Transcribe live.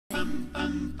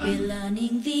We're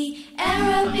learning the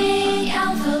Arabic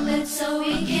alphabet so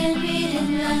we can read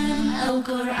and learn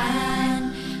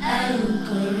Al-Quran,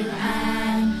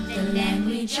 Al-Quran, the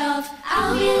language of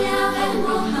our beloved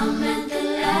Muhammad, the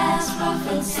last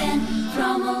prophet sent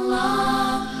from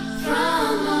Allah,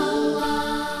 from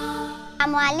Allah.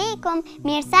 Assalamu alaikum,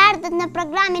 mirë se ardhët në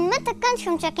programin më të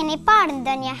këndshëm që keni parë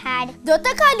ndonjëherë. Do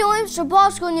të kalojmë së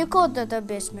bashku një kohë të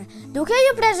dobishme, duke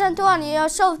ju prezantuar një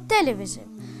show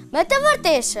televiziv me të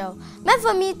vërtetë show, me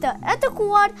fëmijë të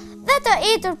edukuar dhe të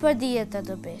ecur për dije të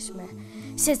dobishme.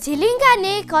 Secili nga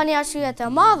ne ka një arsye të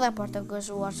madhe për të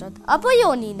gëzuar sot, apo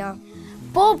jo Nina?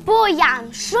 Po,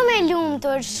 jam shumë e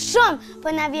lumtur, shumë,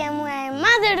 po na vjen muaji i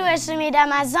madhërueshëm i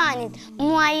Ramazanit,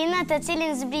 muaji në të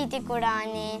cilin zbriti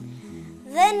Kurani.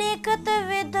 Dhe ne këtë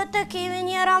vit do të kemi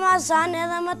një Ramazan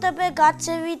edhe më të begat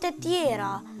se vitet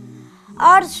tjera.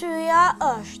 Arsyeja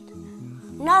është,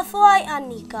 na thuaj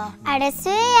Anika.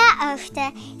 Arsyeja është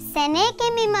se ne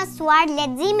kemi mësuar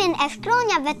leximin e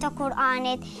shkronjave të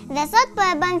Kuranit dhe sot po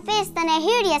e bën festën e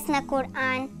hyrjes në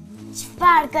Kur'an.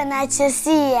 Çfarë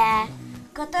kënaqësie!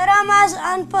 Këtë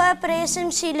Ramazan po e presim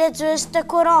si lexues të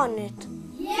Kuranit.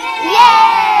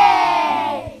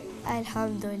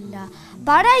 Alhamdulillah.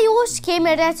 Para jush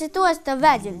kemi recitues të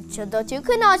vegjël që do t'ju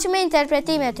kënaqë me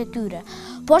interpretimet e tyre,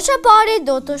 por që pari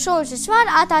do të shohim se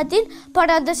çfarë ata dinë për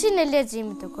rëndësinë e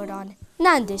leximit të Kuranit.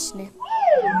 Na ndihni.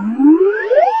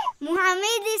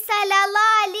 Muhamedi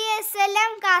sallallahu alaihi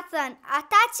wasallam ka thënë,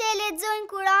 ata që e lexojnë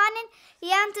Kuranin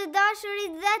janë të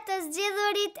dashurit dhe të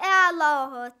zgjedhurit e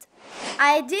Allahut.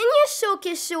 A e di një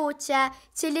shoqe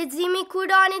që leximi i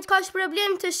Kuranit ka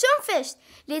problem të shumë fisht?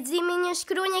 Leximi një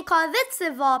shkronje ka 10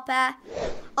 sevape.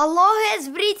 Allahu e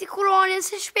zbriti Kuranin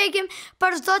si shpjegim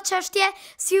për çdo çështje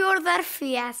si urdhë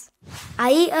rrëfies.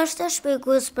 Ai është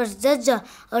shpjegues për çdo gjë,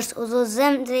 është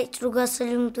udhëzim drejt rrugës së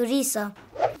lumturisë.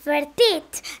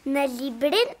 Vërtet, në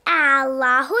librin e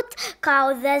Allahut ka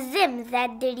udhëzim dhe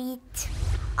dritë.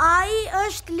 Ai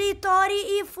është litari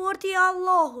i fortë i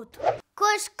Allahut.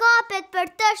 Kush kapet për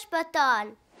të shpëton?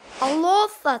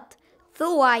 Allah thot,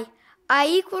 thuaj,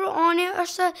 ai Kurani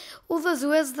është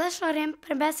udhëzues dhe shërim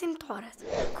për besimtarët.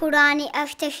 Kurani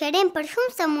është shërim për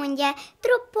shumë sëmundje,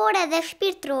 trupore dhe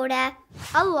shpirtërore.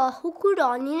 Allahu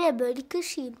Kuranin e bëri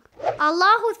këshill.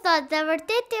 Allahu thot dhe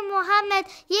vërteti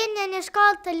Muhammed jenë në një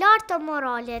shkallë të lartë të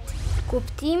moralit.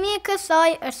 Kuptimi i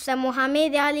kësaj është se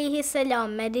Muhamedi alayhi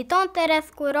salam meditonte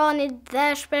rreth Kuranit dhe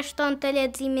shpeshtonte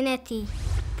leximin e tij.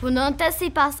 Punonte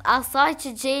sipas asaj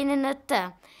që gjejnë në të,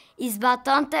 i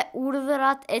zbatonte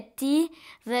urdhërat e tij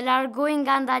dhe largoi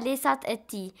nga ndalesat e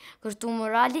tij. Kështu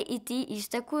morali i tij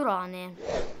ishte Kurani.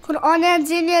 Kurani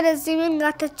nxjerrë rrezimin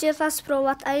nga të gjitha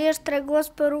provat, ai është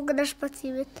tregues për rrugën e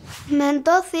shpëtimit.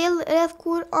 Mendo thellë rreth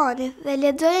Kuranit dhe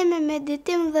lexoje me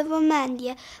meditim dhe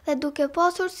vëmendje, dhe duke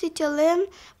pasur si qëllim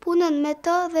punën me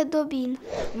të dhe dobin.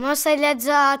 Mos e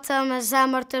lexo atë me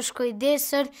zemër të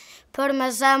shkujdesur, për me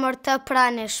zemër të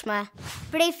pranishme.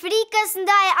 Prej frikës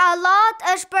ndaj Allahut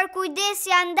është për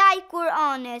kujdesja ndaj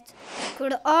Kuranit.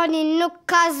 Kurani nuk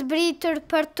ka zbritur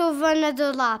për të vënë në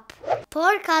dollap,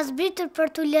 por ka zbritur për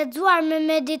të lexuar me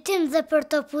meditim dhe për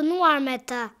të punuar me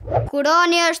të.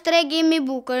 Kurani është tregim i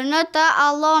bukur. Në të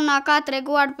Allah na ka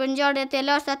treguar për ngjarjet e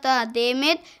lashta të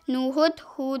Ademit, Nuhut,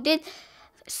 Hudit,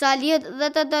 Salihut dhe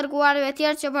të dërguarve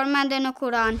tjerë që përmenden në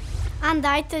Kuran.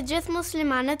 Andaj të gjithë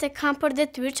muslimanët e kanë për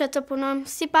detyrë që të punojnë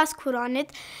sipas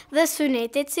Kuranit dhe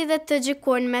Sunetit si dhe të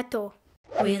gjykojnë me to.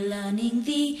 We're learning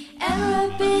the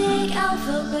Arabic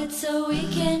alphabet so we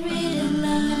can read and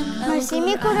learn.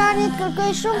 Mësimi i Kuranit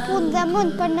kërkoi shumë punë dhe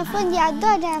mund, për në fund ja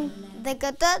dolem. Dhe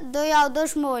këtë do ja u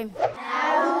dëshmojmë.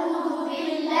 A'udhu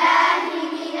billahi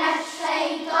minash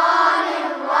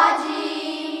shaitanir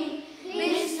rajim.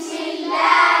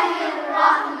 Bismillahir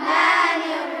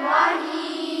rahmanir rahim.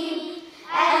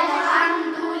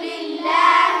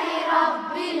 Alhamdulillahi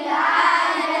rabbil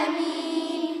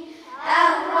alamin.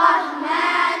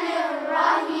 Ar-rahmanir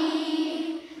rahim.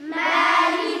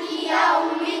 Maliki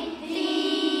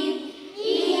yawmiddin.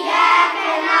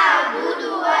 Iyyaka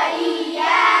na'budu wa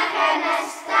iyyaka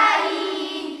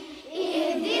nasta'in.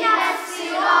 Ihdinas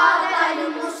siratal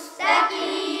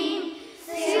mustaqim.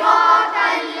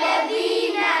 Siratal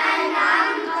ladzina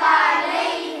an'amta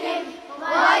alayhim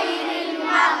ghayril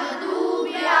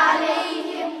maghdubi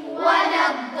alayhim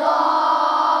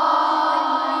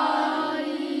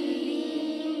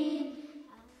waladdallin.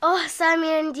 Oh, sa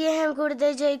mirë ndjehem kur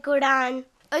dëgjoj Kur'an.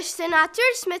 Është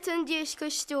natyrshme të ndjesh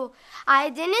kështu. A e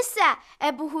dini se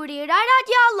Ebu Hurira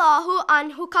radiallahu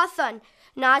anhu ka thënë,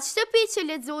 Në atë shtëpi që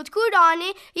lexohet Kurani,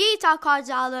 jeta ka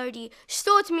gjallëri,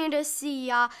 shtot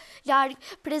mirësia,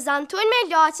 prezantojnë me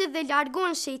laçet dhe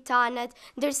largon shejtanet,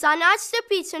 ndërsa në atë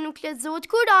shtëpi që nuk lexohet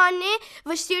Kurani,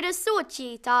 vështirësohet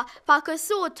jeta,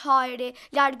 pakësohet hajri,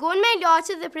 largon me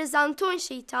laçet dhe prezantojnë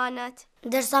shejtanet.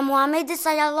 Ndërsa Muhamedi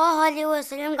sallallahu alaihi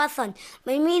wasallam ka thënë,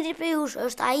 më i miri prej jush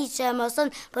është ai që e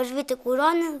mëson përveç të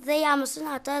Kuranit dhe ja mëson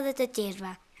ata dhe të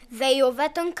tjerëve. Dhe jo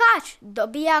vetëm kaq,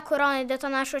 dobia e Kuranit do të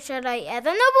na shoqëroj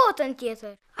edhe në botën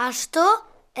tjetër. Ashtu,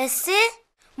 e si?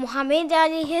 Muhamedi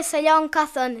alayhi salam ka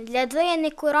thënë,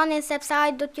 lexojeni Kuranin sepse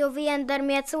ai do t'ju vijë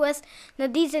ndërmjetësues në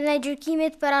ditën e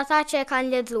gjykimit për ata që e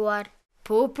kanë lexuar.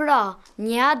 Po pra,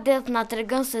 një hadith na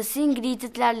tregon se si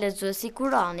ngritet lexuesi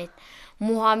Kuranit.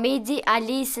 Muhamedi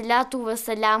alayhi salatu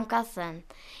vesselam ka thënë,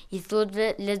 i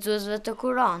thotë lexuesve të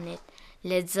Kuranit,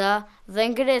 lexo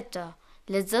dhe ngritu.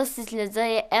 Lexo si të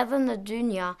lexoje edhe në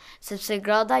dynja, sepse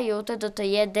grada jote do të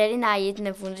jetë deri në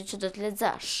ajetin e fundit që do të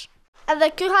lexosh. Edhe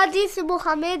ky hadith i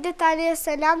Muhamedit alayhi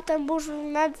salam të mbush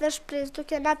vullnet dhe shpresë,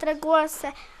 duke na treguar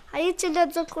se ai që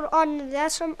lexon Kur'anin dhe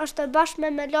ashëm është e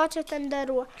bashkë me laçet e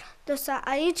nderuar, ndërsa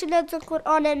ai që lexon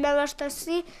Kur'anin me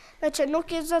vështirësi dhe që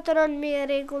nuk i zotëron me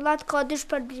rregullat ka dy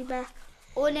shpërbime.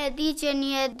 Unë e di që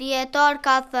një dietar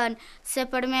ka thënë se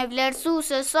për me vlerësu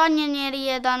se sa një njeri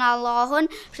e don Allahun,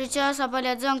 shqyrë sa po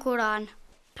lexon Kur'an.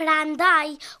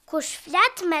 Prandaj, kush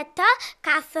flet me të,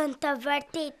 ka thënë të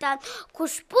vërtetën,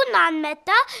 kush punon me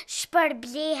të,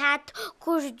 shpërblehet,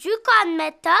 kush gjykon me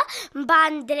të,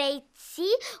 mban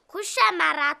drejtësi, kush e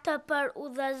merr atë për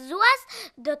udhëzues,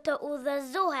 do të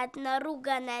udhëzohet në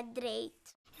rrugën e drejtë.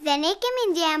 Dhe ne kemi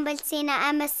ndjenë ëmbëlsinë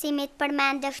e mësimit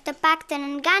përmendur të paktën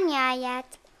nga një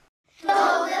ajet. Do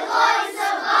të vojnë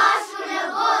së bashku në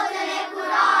botën e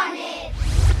Kuranit.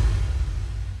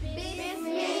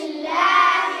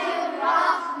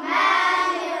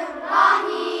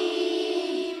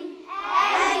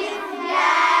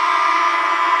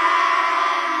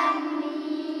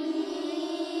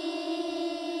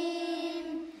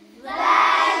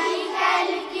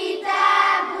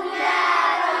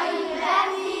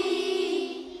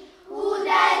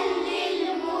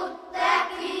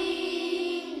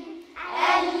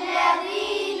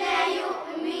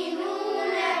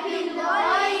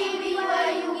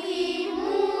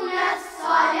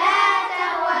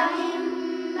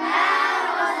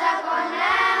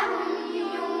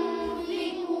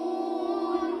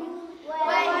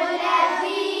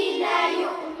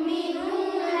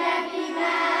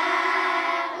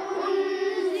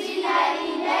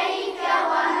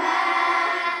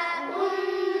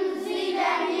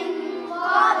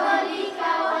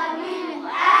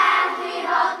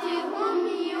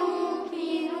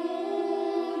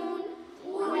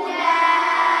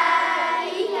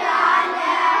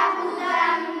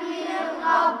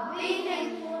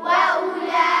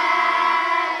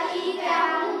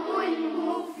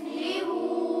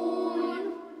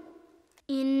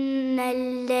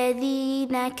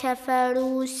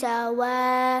 كفروا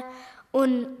سواء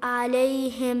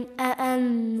عليهم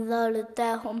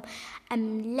أأنذرتهم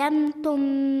أم لم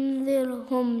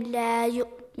تنذرهم لا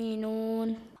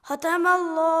يؤمنون ختم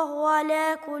الله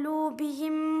على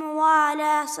قلوبهم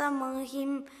وعلى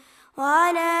سمعهم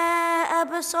وعلى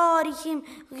أبصارهم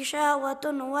غشاوة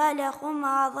ولهم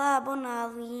عذاب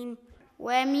عظيم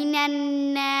ومن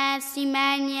الناس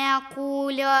من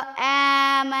يقول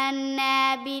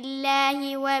آمنا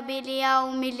بالله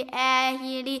وباليوم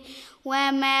الآخر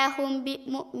وما هم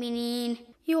بمؤمنين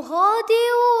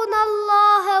يخادعون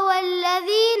الله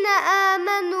والذين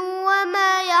آمنوا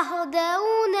وما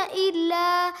يخدعون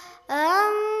إلا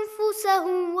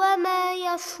أنفسهم وما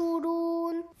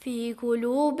يشعرون في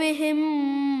قلوبهم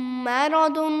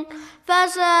مرض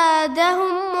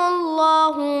فزادهم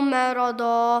الله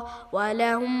مرضا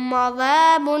ولهم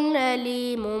عذاب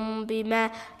أليم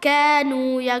بما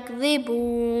كانوا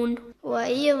يكذبون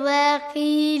وإذا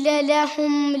قيل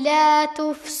لهم لا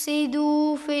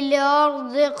تفسدوا في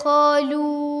الأرض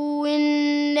قالوا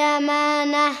إنما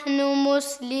نحن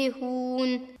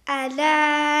مصلحون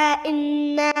ألا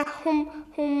إنهم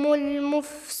هم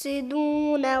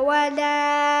المفسدون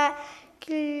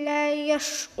ولكن لا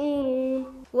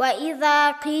يشعرون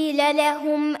وإذا قيل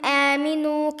لهم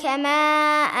آمنوا كما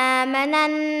آمن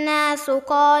الناس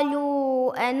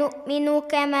قالوا أنؤمن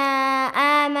كما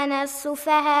آمن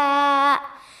السفهاء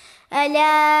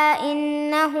ألا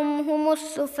إنهم هم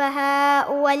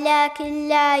السفهاء ولكن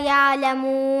لا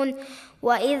يعلمون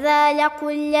وإذا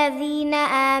لقوا الذين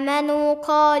آمنوا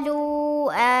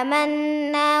قالوا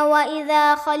آمنا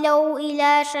وإذا خلوا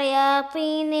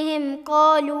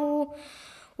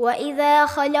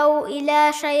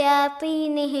إلى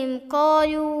شياطينهم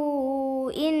قالوا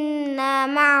إنا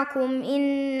معكم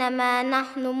إنما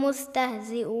نحن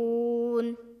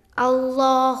مستهزئون.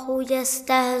 الله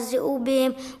يستهزئ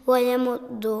بهم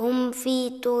ويمدهم في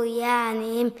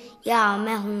طغيانهم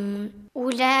يعمهون.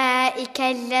 أولئك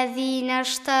الذين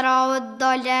اشتروا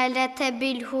الضلالة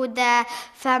بالهدى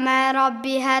فما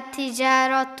ربحت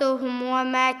تجارتهم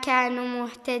وما كانوا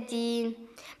مهتدين.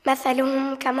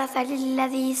 مثلهم كمثل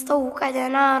الذي استوقد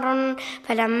نارا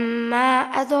فلما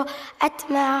أضاءت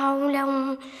ما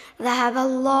حوله ذهب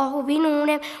الله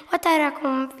بنورهم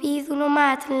وتركهم في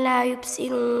ظلمات لا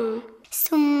يبصرون.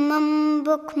 صم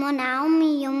بكم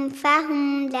عمي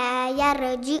فهم لا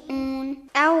يرجعون.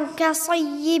 أو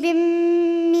كصيب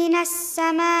من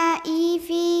السماء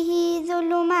فيه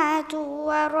ظلمات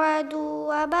ورعد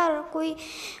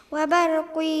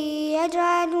وبرق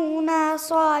يجعلون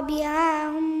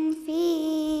أصابعهم في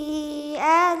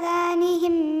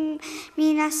آذانهم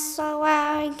من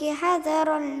الصواعق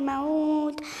حذر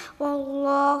الموت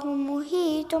والله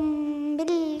محيط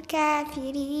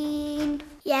بالكافرين.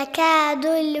 يكاد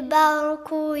البرق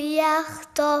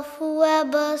يخطف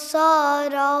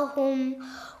أبصارهم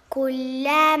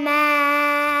كلما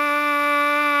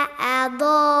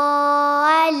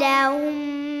أضاء لهم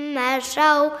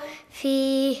مشوا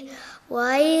فيه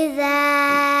وإذا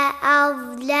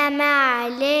أظلم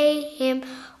عليهم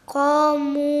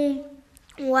قاموا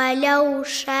ولو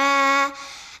شاء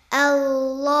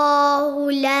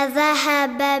الله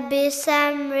لذهب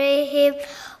بسمعهم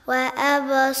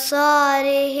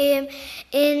وأبصارهم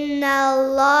إن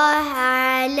الله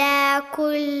على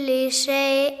كل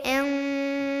شيء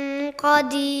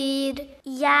قدير.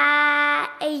 يا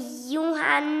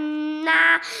أيها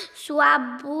الناس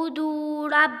اعبدوا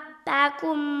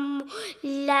ربكم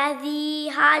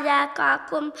الذي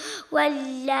خلقكم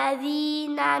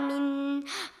والذين من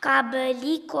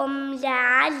قبلكم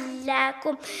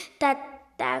لعلكم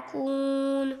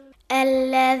تتقون.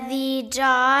 الذي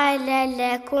جعل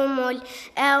لكم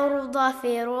الأرض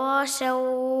فراشا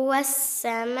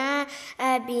والسماء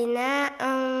بناء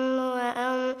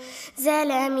وأنزل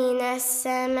من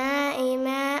السماء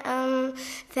ماء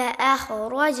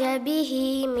فأخرج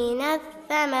به من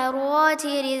الثمرات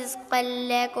رزقا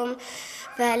لكم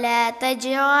فلا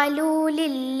تجعلوا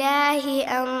لله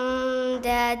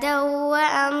أندادا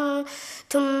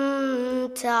وأنتم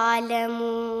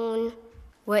تعلمون.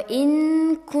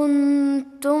 وإن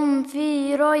كنتم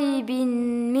في ريب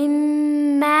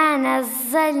مما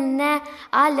نزلنا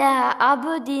على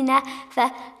عبدنا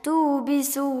فأتوا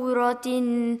بسورة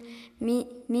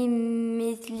من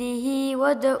مثله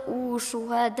وادعوا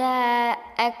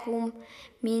شهداءكم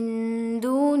من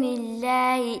دون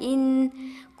الله إن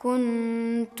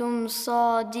كنتم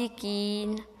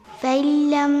صادقين.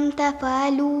 فإن لم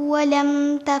تفعلوا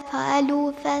ولم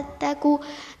تفعلوا فاتقوا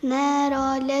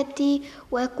نار التي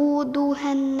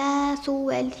وقودها الناس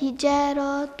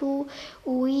والحجارة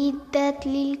أعدت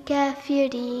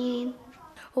للكافرين.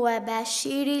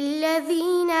 وبشر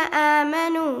الذين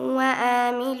آمنوا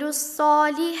وعملوا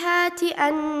الصالحات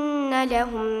أن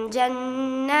لهم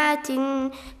جنات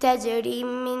تجري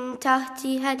من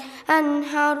تحتها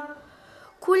الأنهار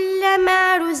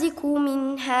كلما رزقوا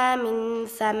منها من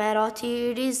ثمرة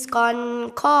رزقا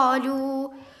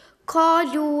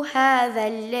قالوا هذا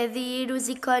الذي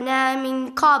رزقنا من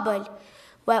قبل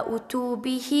وأتوا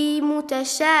به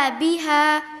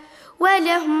متشابها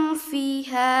ولهم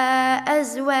فيها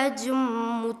أزواج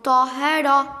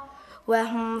مطهرة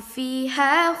وهم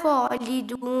فيها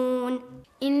خالدون.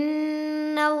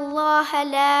 إن الله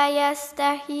لا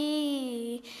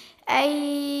يستحيي أن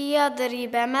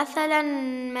يضرب مثلا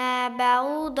ما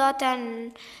بعوضة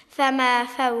فما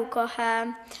فوقها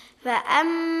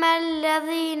فأما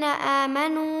الذين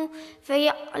آمنوا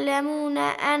فيعلمون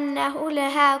أنه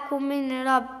الحق من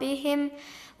ربهم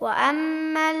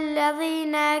وأما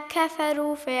الذين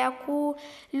كفروا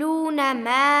فيقولون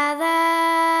ماذا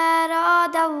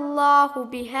أراد الله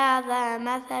بهذا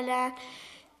مثلا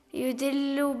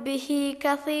يضل به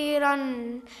كثيرا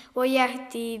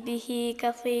ويهدي به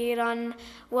كثيرا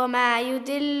وما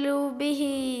يضل به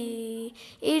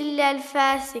إلا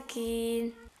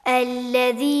الفاسقين.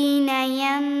 الذين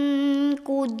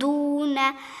ينقضون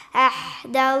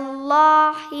عهد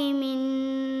الله من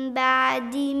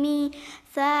بعد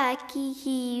ميثاقه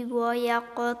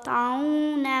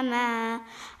ويقطعون ما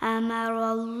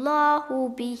أمر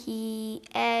الله به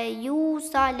أن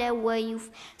يوصل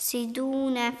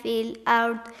ويفسدون في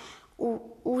الأرض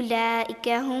أولئك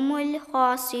هم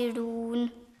الخاسرون.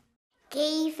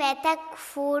 كيف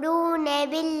تكفرون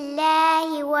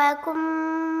بالله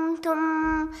وكنتم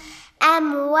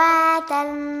أمواتا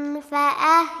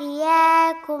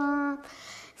فأحياكم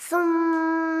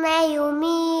ثم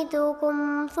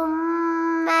يميتكم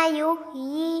ثم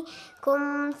يحييكم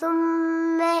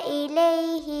ثم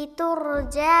إليه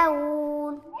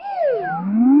ترجعون.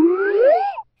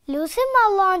 Lutim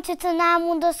Allahun që të na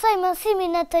mundësoj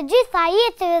mësimin e të gjitha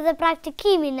jetëve dhe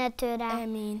praktikimin e tyre.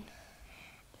 Amin.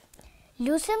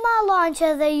 Lutim Allahun që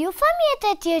dhe ju fëmijët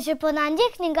e tjerë që po na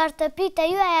ndjekni nga shtëpitë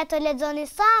juaja të lexoni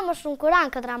sa më shumë Kur'an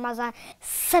këtë Ramazan,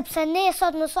 sepse ne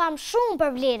sot mësuam shumë për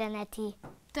vlerën e tij.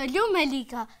 Të lumë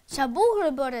Melika, qa bukur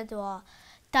bëre dua.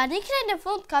 Tani në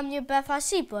fund kam një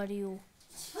befashi për ju.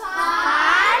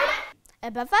 Çfarë? E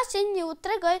befashin ju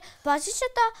tregoj pasi që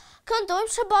ta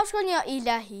këndojmë së bashku një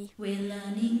ilahi. We're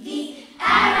learning the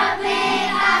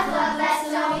Arabic alphabet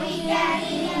so we can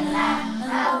learn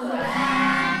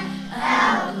Al-Quran,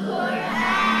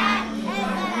 Al-Quran.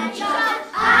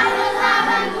 I will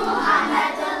love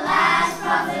Muhammad, the last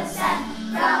prophet sent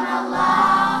from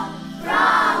Allah,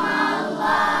 from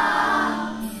Allah.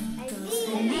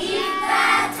 Alif, Ba,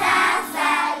 Ta,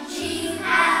 Tha, Jim,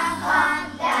 Ha, Kha,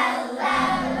 Dal,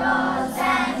 Lam, Ra,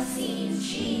 Zan, Sin,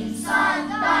 Shin, Son,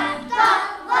 Dal, Ta,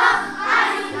 Tha,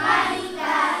 Ain, Ain,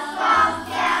 Kaf, Kaf,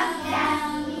 Kaf, Kaf,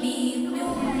 Mim,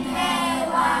 Nun, He,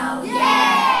 Waw,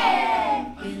 yeah!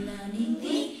 We're learning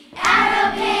the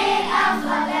Arabic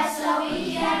alphabet so we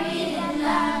can read and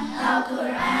learn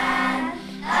Al-Quran,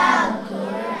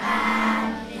 Al-Quran.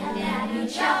 And then we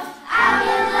jump, I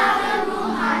will love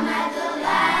Muhammad, the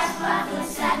last prophet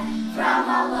sent from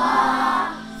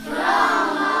Allah,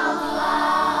 from Allah.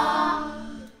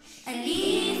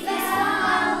 Alif is for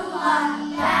Allah,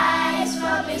 Ba is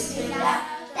for Bismillah,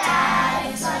 Ta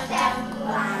is for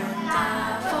Taqwa, Ta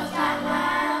for Taqwa.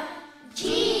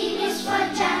 Jim is for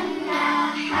Jannah,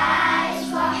 Ha is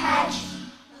for Hajj,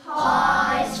 Kha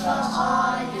is for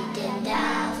Khalid, and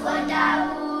Dal for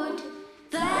Dawood.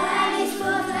 Dal is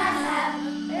for Dhahab,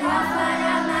 Ra for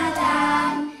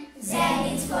Ramadan, Zain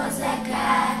is for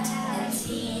Zakat, and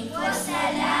Sin for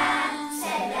Salam,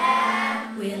 Salam.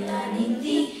 We're learning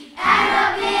the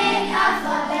Arabic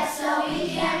alphabet so we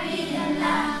can read and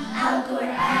learn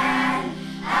Al-Quran,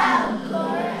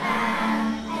 Al-Quran.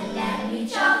 And then we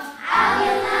jump, I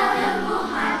will love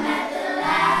Muhammad, the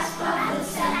last prophet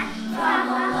sent from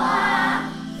Allah,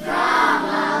 from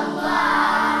Allah.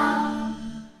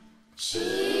 She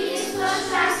is for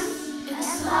trust, and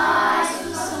Salah is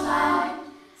for Salah,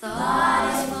 Thought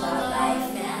is for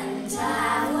life, and Ta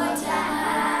for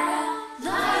Tahara,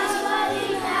 Dha is for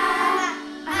Ilah,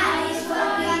 An is for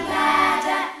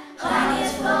Ibadah, Khan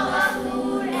is for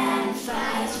Ghafoor, and Fa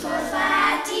is for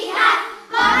Fatiha,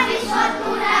 Qaf is for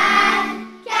Quran,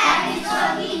 Kaf is for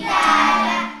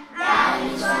Hidayah, Dal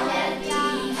is for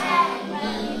Latif, and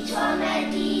Mim is for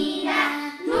Medina,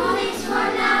 Nun is for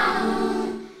Nahum,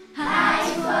 Ha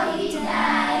is for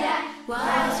Hidayah, Wa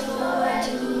is for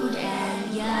Wajud, and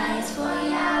Ya is for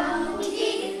Yahud.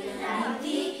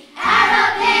 The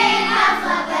Arabic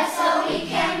alphabet so we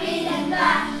can read and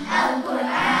learn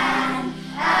Al-Quran,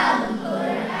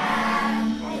 Al-Quran.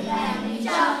 And then we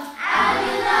jump, I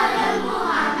will love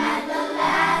Muhammad, the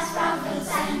last prophet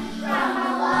sent from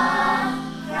Allah,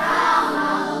 from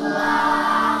Allah.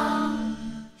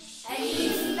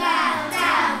 Alif, Ba, Ta,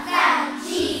 Tha,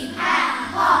 Jim, Ha,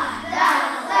 Kha, Dal,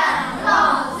 Lam, Ra,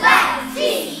 Zan,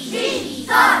 Sin, Shin,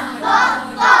 Son, Dal,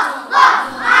 Ta, Tha,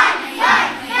 Ain, Ain,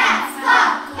 Kaf,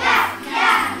 Kaf, Kaf,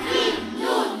 Kaf, Mim,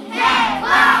 Nun, He,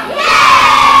 Waw, yeah!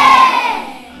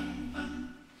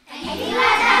 Alif, Ba,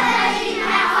 Ta, Tha, Jim,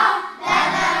 Ha, Kha, Dal,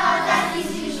 Lam, Ra, Zan, Sin,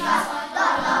 Shin, Son,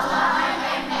 Dal, Ta, Tha, Ain,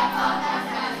 Ain, Kaf, Kaf, Kaf,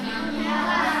 Kaf, Mim, Nun,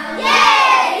 He, Waw,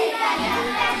 yeah! Alif,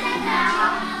 Ba, Ta, Tha, Jim, Ha, Kha,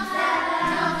 Dal,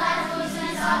 Lam, Ra, Zan,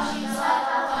 Sin, Shin, Son,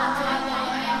 Dal, Ta, Tha,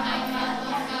 Ain, Ain, Kaf, Kaf, Kaf,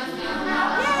 Kaf, Mim, Nun, He,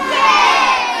 Waw,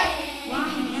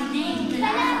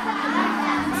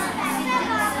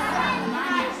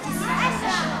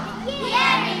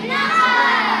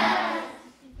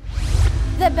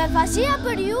 Dhe befashia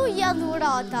për ju janë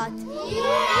dhuratat.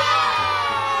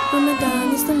 Ramadan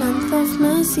is the month of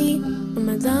mercy.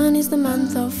 Ramadan is the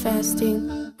month of fasting.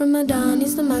 Ramadan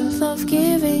is the month of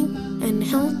giving and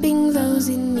helping those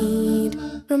in need.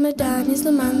 Ramadan is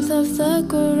the month of the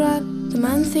Quran, the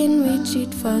month in which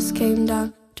it first came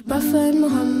down to Prophet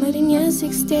Muhammad in year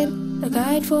 16, a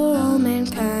guide for all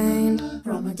mankind.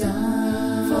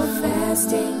 Ramadan for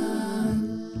fasting,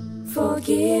 for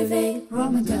giving,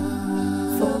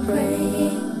 Ramadan for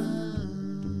praying.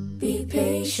 Be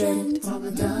patient,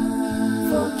 Ramadan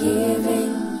for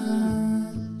giving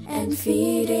and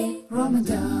feeding,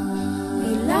 Ramadan. We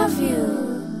love you,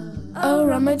 oh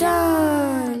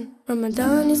Ramadan.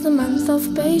 Ramadan is the month of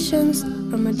patience.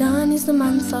 Ramadan is the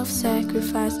month of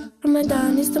sacrifice.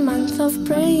 Ramadan is the month of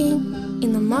praying.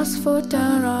 in the mosque for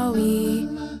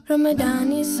Tarawih.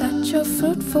 Ramadan is such a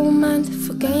fruitful month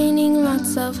for gaining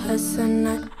lots of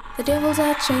hasanat. The devils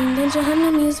are chained and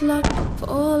Jahannam is locked for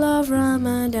all of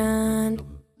Ramadan.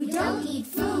 We don't eat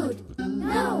food,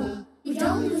 no. We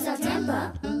don't lose our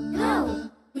temper, no.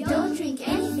 We don't drink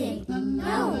anything,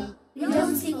 no. We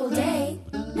don't sleep all day,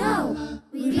 no.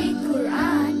 We read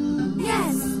Quran,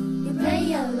 yes. We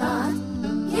pray a lot,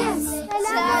 yes.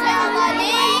 Assalamu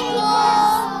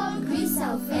alaikum. Increase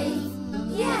our faith,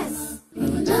 yes. We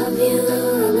love you,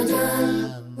 Ramadan.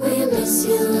 We miss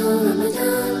you,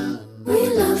 Ramadan. We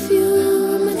love you,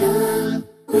 Ramadan.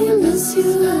 We miss you,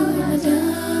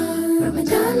 Ramadan.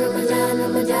 Ramadan, Ramadan,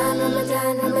 Ramadan,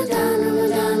 Ramadan, Ramadan,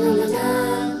 Ramadan,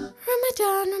 Ramadan.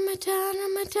 Ramadan, Ramadan,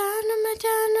 Ramadan,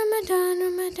 Ramadan, Ramadan,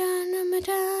 Ramadan,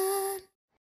 Ramadan.